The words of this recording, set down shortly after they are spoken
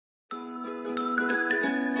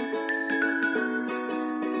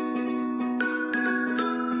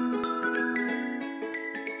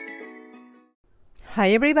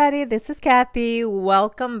Hi everybody, this is Kathy.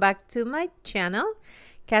 Welcome back to my channel.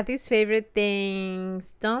 Kathy's favorite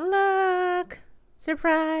things. Don't look.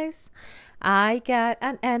 Surprise. I got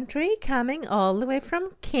an entry coming all the way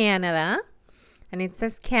from Canada. And it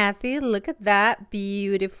says, Kathy, look at that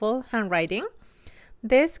beautiful handwriting.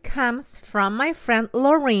 This comes from my friend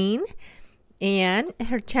Lorene. And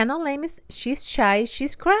her channel name is She's Shy,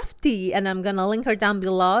 She's Crafty. And I'm going to link her down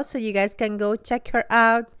below so you guys can go check her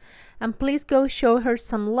out. And please go show her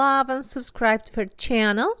some love and subscribe to her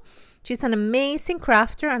channel. She's an amazing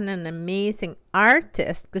crafter and an amazing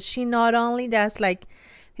artist because she not only does like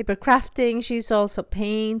paper crafting, she's also a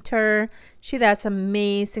painter. She does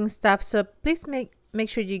amazing stuff. So please make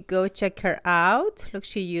sure you go check her out. Look,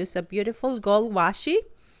 she used a beautiful gold washi.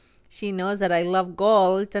 She knows that I love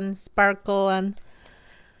gold and sparkle and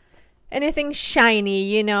anything shiny,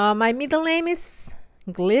 you know. My middle name is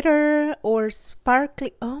glitter or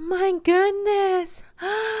sparkly. Oh my goodness.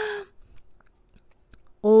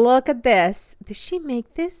 Look at this. Did she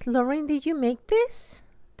make this? Lorene, did you make this?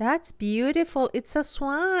 That's beautiful. It's a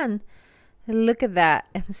swan. Look at that.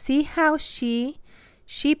 And see how she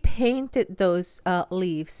painted those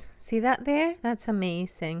leaves. See that there? That's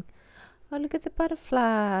amazing. Oh, look at the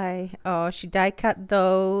butterfly. Oh, she die cut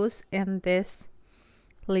those and this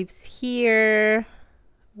leaves here.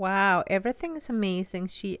 Wow, everything is amazing.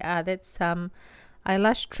 She added some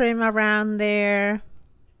eyelash trim around there.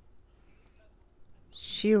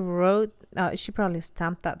 She wrote, she probably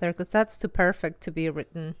stamped that there because that's too perfect to be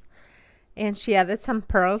written. And she added some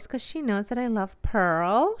pearls because she knows that I love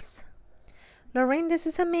pearls. Lorene, this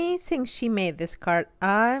is amazing. She made this card.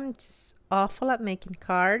 I'm just awful at making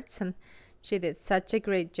cards and she did such a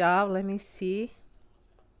great job. Let me see.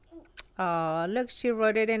 Oh, look, she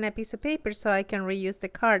wrote it in a piece of paper so I can reuse the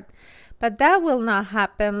card. But that will not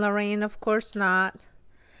happen, Lorene. Of course not.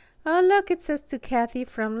 Oh, look, it says to Kathy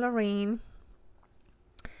from Lorene.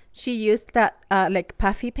 She used that like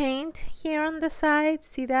puffy paint here on the side.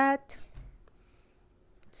 See that?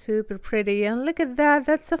 Super pretty. And look at that.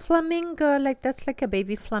 That's a flamingo. Like that's like a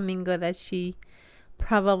baby flamingo that she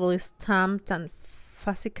probably stamped and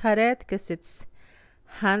fussy cut it because it's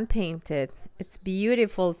hand painted. It's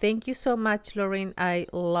beautiful. Thank you so much, Lorene. I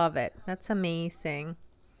love it. That's amazing.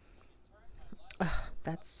 Oh,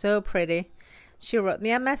 that's so pretty. She wrote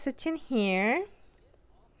me a message in here.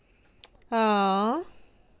 Oh.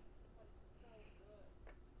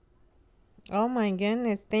 Oh my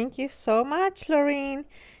goodness. Thank you so much, Lorene.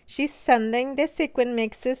 She's sending the sequin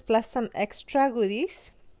mixes plus some extra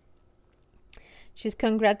goodies. She's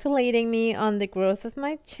congratulating me on the growth of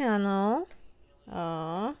my channel.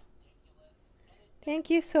 Aww.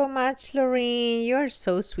 Thank you so much, Lorene. You are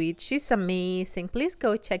so sweet. She's amazing. Please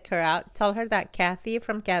go check her out. Tell her that Kathy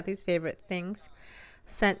from Kathy's Favorite Things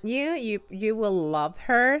sent you. You will love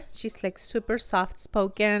her. She's like super soft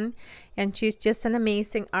spoken and she's just an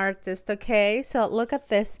amazing artist. Okay, so look at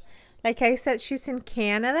this. Like I said, she's in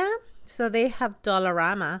Canada, so they have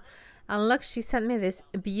Dollarama. And look, she sent me this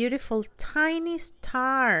beautiful tiny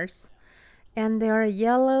stars. And they are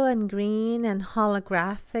yellow and green and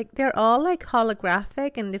holographic. They're all like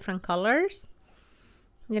holographic in different colors.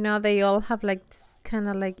 You know, they all have like this kind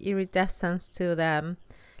of like iridescence to them.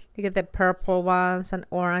 Look at the purple ones and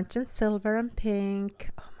orange and silver and pink.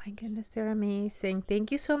 Oh my goodness, they're amazing.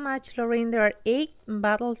 Thank you so much, Lorene. There are 8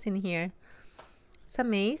 bottles in here. It's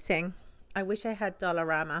amazing. I wish I had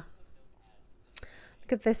Dollarama.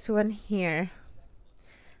 Look at this one here.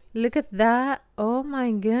 Look at that. Oh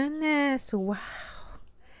my goodness. Wow.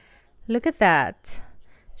 Look at that.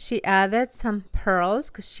 She added some pearls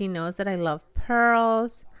because she knows that I love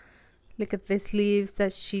pearls. Look at these leaves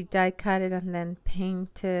that she die cut it and then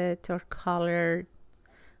painted or colored.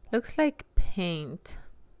 Looks like paint.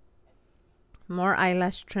 More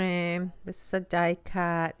eyelash trim. This is a die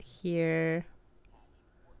cut here.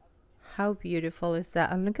 How beautiful is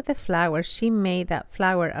that? And look at the flower. She made that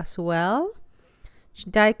flower as well. She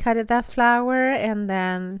die cutted that flower and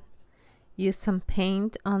then used some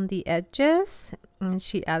paint on the edges and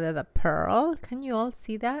she added a pearl. Can you all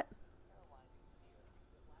see that?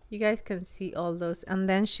 You guys can see all those. And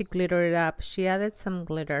then she glittered it up. She added some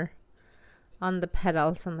glitter on the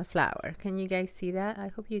petals on the flower. Can you guys see that? I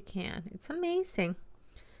hope you can. It's amazing.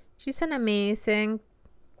 She's an amazing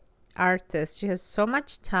artist. She has so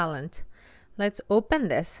much talent. Let's open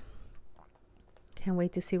this. Can't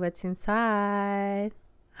wait to see what's inside.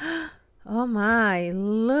 Oh my,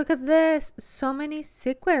 look at this. So many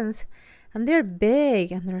sequins. And they're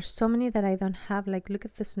big. And there's so many that I don't have. Like, look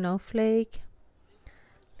at the snowflake.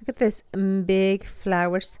 Look at this big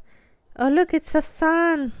flowers. Oh, look, it's a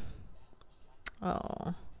sun.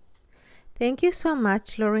 Oh. Thank you so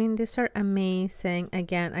much, Lorene. These are amazing.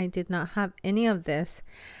 Again, I did not have any of this.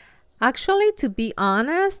 Actually, to be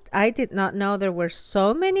honest, I did not know there were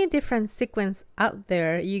so many different sequins out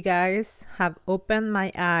there. You guys have opened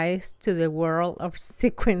my eyes to the world of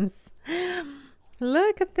sequins.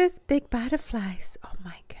 Look at these big butterflies. Oh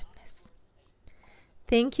my goodness.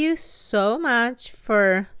 Thank you so much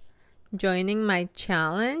for joining my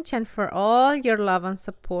challenge and for all your love and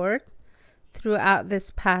support throughout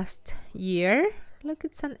this past year. Look,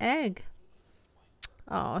 it's an egg.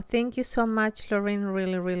 Oh, thank you so much, Lorene.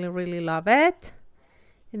 Really, really, really love it.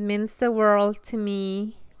 It means the world to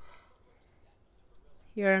me.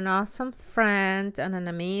 You're an awesome friend and an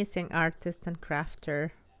amazing artist and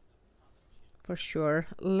crafter. For sure.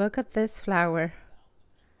 Look at this flower.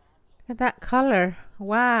 Look at that color.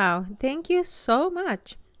 Wow. Thank you so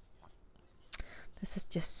much. This is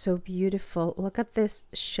just so beautiful. Look at this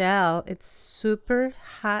shell. It's super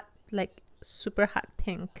hot, like super hot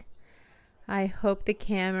pink. I hope the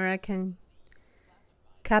camera can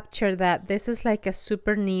capture that. This is like a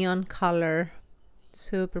super neon color.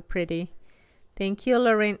 Super pretty. Thank you,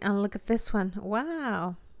 Lorene. And look at this one.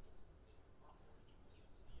 Wow.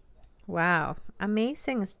 Wow.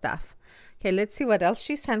 Amazing stuff. Okay, let's see what else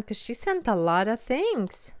she sent, because she sent a lot of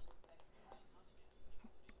things.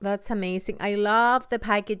 That's amazing. I love the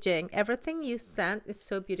packaging. Everything you sent is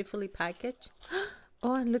so beautifully packaged.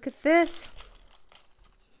 Oh, and look at this.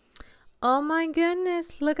 Oh my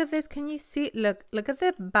goodness. Look at this. Can you see? Look at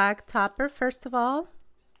the back topper first of all.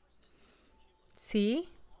 See?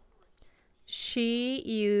 She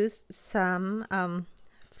used some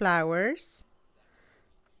flowers.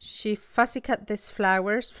 She fussy cut these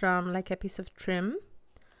flowers from like a piece of trim,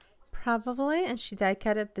 probably, and she die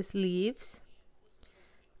cutted these leaves.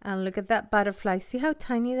 And look at that butterfly. See how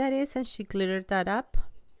tiny that is? And she glittered that up.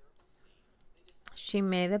 She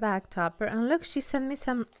made the back topper. And look, she sent me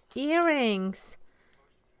some earrings.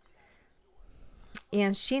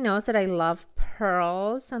 And she knows that I love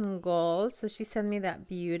pearls and gold. So she sent me that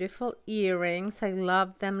beautiful earrings. I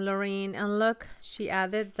love them, Lorene. And look, she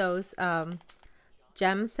added those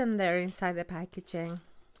gems in there inside the packaging.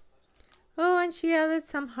 Oh, and she added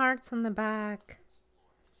some hearts on the back.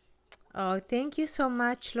 Oh, thank you so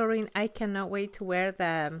much, Lorene. I cannot wait to wear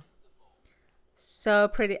them. So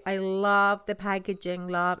pretty. I love the packaging.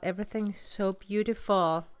 Love everything. So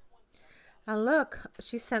beautiful. And look,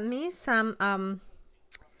 she sent me some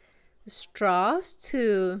straws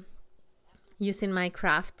to use in my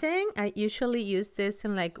crafting. I usually use this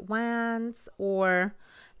in like wands, or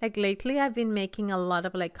like lately I've been making a lot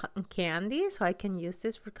of like cotton candy, so I can use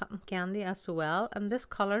this for cotton candy as well. And these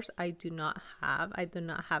colors I do not have. I do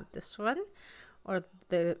not have this one or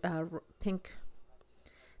the pink.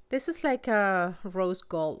 This is like a rose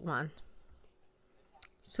gold one.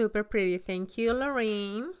 Super pretty. Thank you,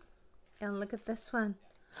 Lorene. And look at this one.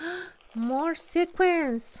 More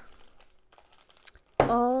sequins.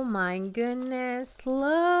 Oh my goodness.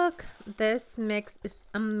 Look. This mix is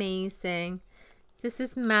amazing. This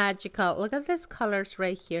is magical. Look at these colors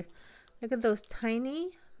right here. Look at those tiny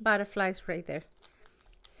butterflies right there.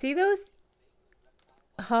 See those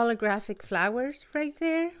holographic flowers right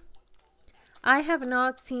there? I have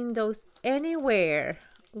not seen those anywhere.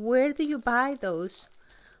 Where do you buy those?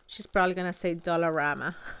 She's probably gonna say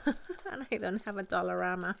Dollarama. And I don't have a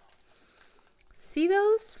Dollarama. See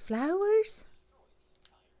those flowers?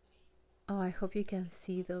 Oh, I hope you can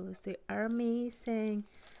see those. They are amazing.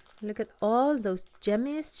 Look at all those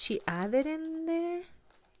gemmies she added in there.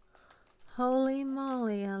 Holy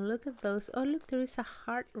moly. And look at those. Oh, look, there is a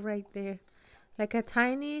heart right there. Like a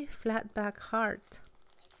tiny flat back heart.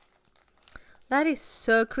 That is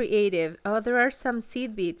so creative. Oh, there are some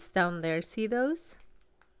seed beads down there. See those?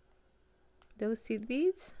 Those seed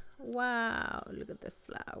beads? Wow. Look at the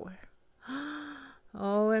flower.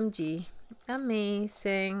 OMG.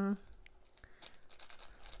 Amazing.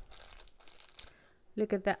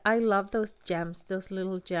 Look at that. I love those gems, those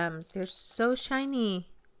little gems. They're so shiny.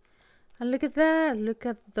 And look at that. Look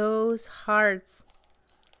at those hearts.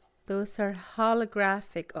 Those are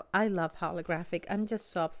holographic. Oh, I love holographic. I'm just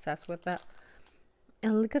so obsessed with that.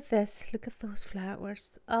 And look at this. Look at those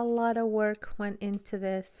flowers. A lot of work went into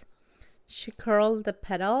this. She curled the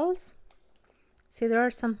petals. See, there are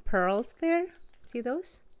some pearls there. See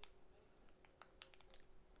those?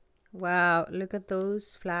 Wow, look at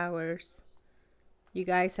those flowers. You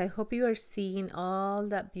guys, I hope you are seeing all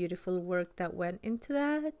that beautiful work that went into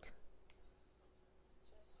that.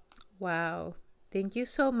 Wow. Thank you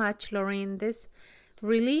so much, Lorene. This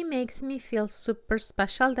really makes me feel super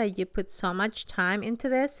special that you put so much time into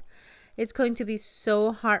this. It's going to be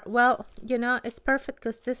so hard. Well, you know, it's perfect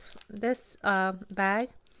because this bag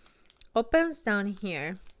opens down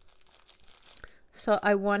here. So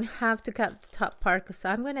I won't have to cut the top part because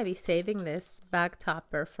I'm going to be saving this bag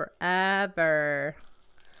topper forever.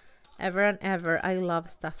 Ever and ever. I love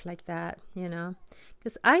stuff like that, you know.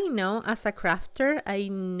 Because I know as a crafter, I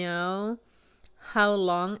know how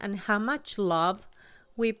long and how much love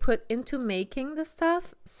we put into making the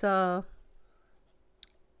stuff. So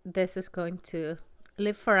this is going to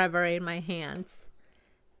live forever in my hands.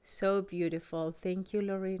 So beautiful. Thank you,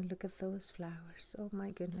 Lorene. Look at those flowers. Oh my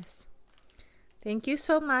goodness. Thank you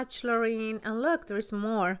so much, Lorene. And look, there's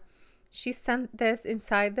more. She sent this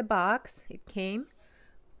inside the box. It came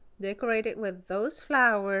decorated with those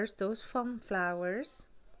flowers, those foam flowers,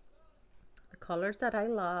 the colors that I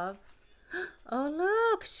love. Oh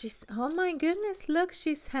look, oh my goodness, look,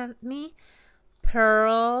 she sent me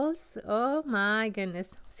pearls. Oh my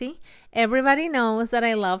goodness. See, everybody knows that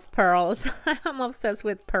I love pearls. I'm obsessed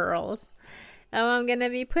with pearls. Oh, I'm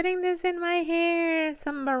gonna be putting this in my hair,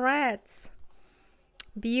 some barrettes.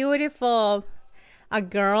 Beautiful. A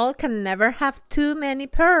girl can never have too many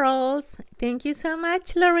pearls. Thank you so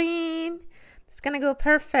much, Lorene. It's gonna go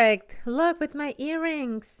perfect. Look, with my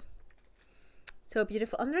earrings. So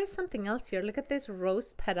beautiful. And there's something else here. Look at these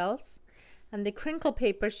rose petals and the crinkle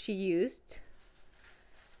paper she used.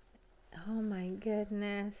 Oh my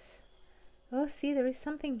goodness. Oh, see, there is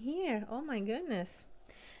something here. Oh my goodness.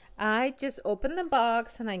 I just opened the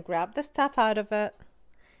box and I grabbed the stuff out of it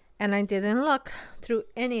and I didn't look through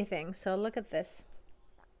anything. So look at this.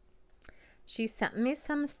 She sent me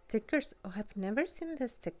some stickers. Oh, I've never seen the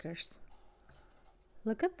stickers.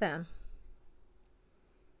 Look at them.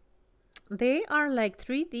 They are like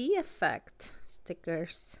 3D effect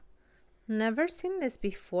stickers. Never seen this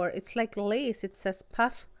before. It's like lace. It says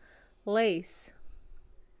puff lace.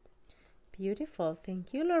 Beautiful.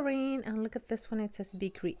 Thank you, Lorene. And look at this one. It says be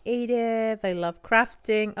creative. I love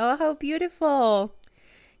crafting. Oh, how beautiful.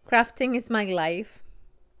 Crafting is my life.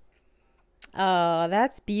 Oh,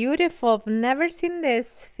 that's beautiful. I've never seen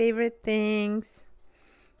this. Favorite things.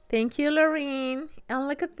 Thank you, Lorene. And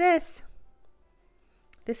look at this.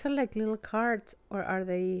 These are like little cards, or are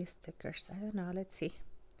they stickers? I don't know. Let's see.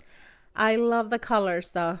 I love the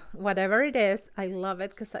colors though. Whatever it is, I love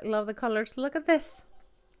it because I love the colors. Look at this.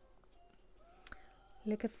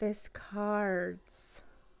 Look at these cards.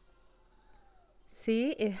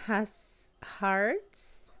 See, it has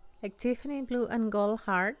hearts, like Tiffany blue and gold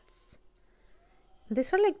hearts.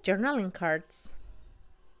 These are like journaling cards.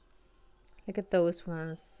 Look at those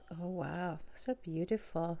ones. Oh wow, those are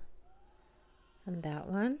beautiful. And that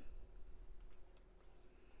one.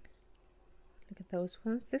 Look at those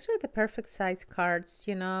ones. These are the perfect size cards.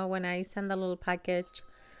 You know, when I send a little package,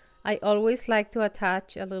 I always like to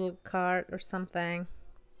attach a little card or something.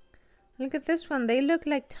 Look at this one. They look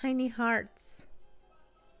like tiny hearts.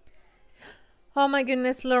 Oh my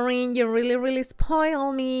goodness, Lorene, you really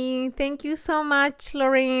spoil me. Thank you so much,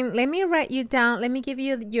 Lorene. Let me write you down. Let me give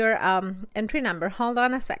you your entry number. Hold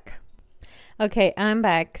on a sec. Okay, I'm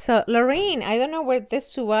back. So Lorene, I don't know where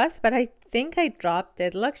this was, but I think I dropped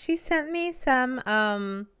it. Look, she sent me some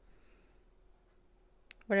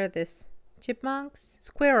what are this? Chipmunks?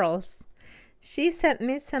 Squirrels. She sent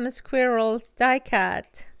me some squirrels die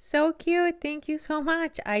cut. So cute. Thank you so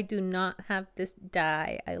much. I do not have this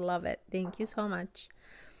die. I love it. Thank you so much.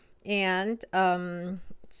 And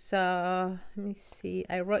so let me see.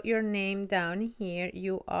 I wrote your name down here.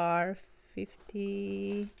 You are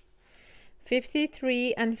 53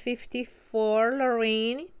 and 54,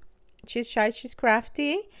 Lorene. She's shy, she's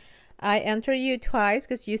crafty. I entered you twice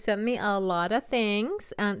because you sent me a lot of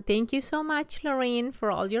things. And thank you so much, Lorene, for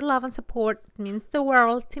all your love and support. It means the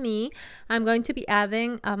world to me. I'm going to be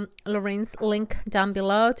adding Lorene's link down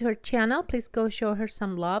below to her channel. Please go show her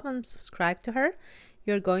some love and subscribe to her.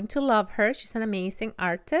 You're going to love her. She's an amazing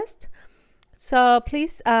artist. So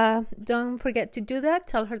please don't forget to do that.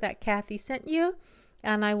 Tell her that Kathy sent you.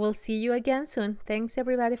 And I will see you again soon. Thanks,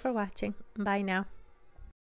 everybody, for watching. Bye now.